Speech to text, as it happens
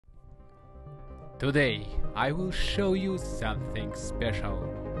Today I will show you something special.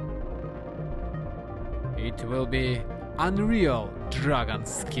 It will be unreal dragon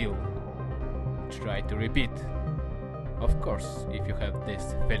skill. Try to repeat. Of course, if you have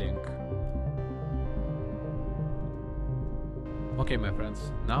this feeling. Okay, my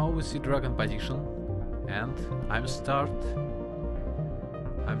friends, now we see dragon position, and I'm started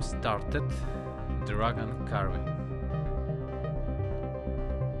dragon carving.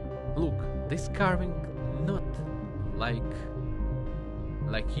 Look, this carving not like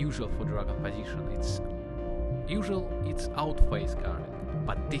usual for dragon position. It's usual, it's out face carving,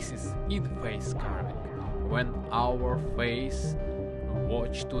 but this is in face carving. When our face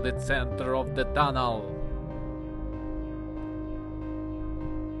watch to the center of the tunnel.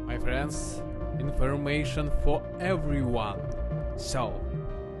 My friends, information for everyone. So,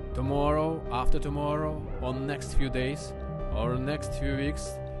 tomorrow, after tomorrow, or next few days, or next few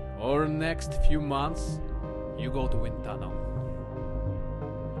weeks, or next few months, you go to wind tunnel.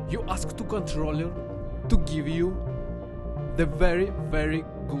 You ask to controller to give you the very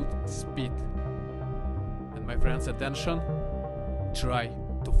good speed. And my friends, attention, try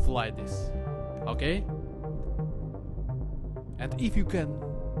to fly this, okay? And if you can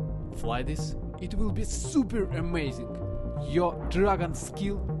fly this, it will be super amazing. Your dragon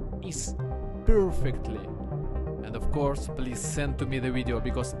skill is perfectly. And of course, please send to me the video,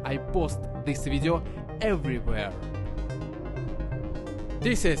 because I post this video everywhere.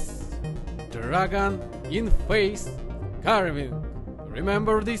 This is dragon in face carving.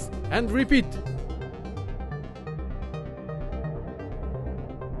 Remember this and repeat.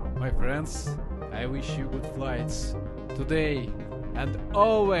 My friends, I wish you good flights today and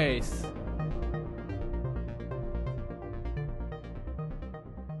always.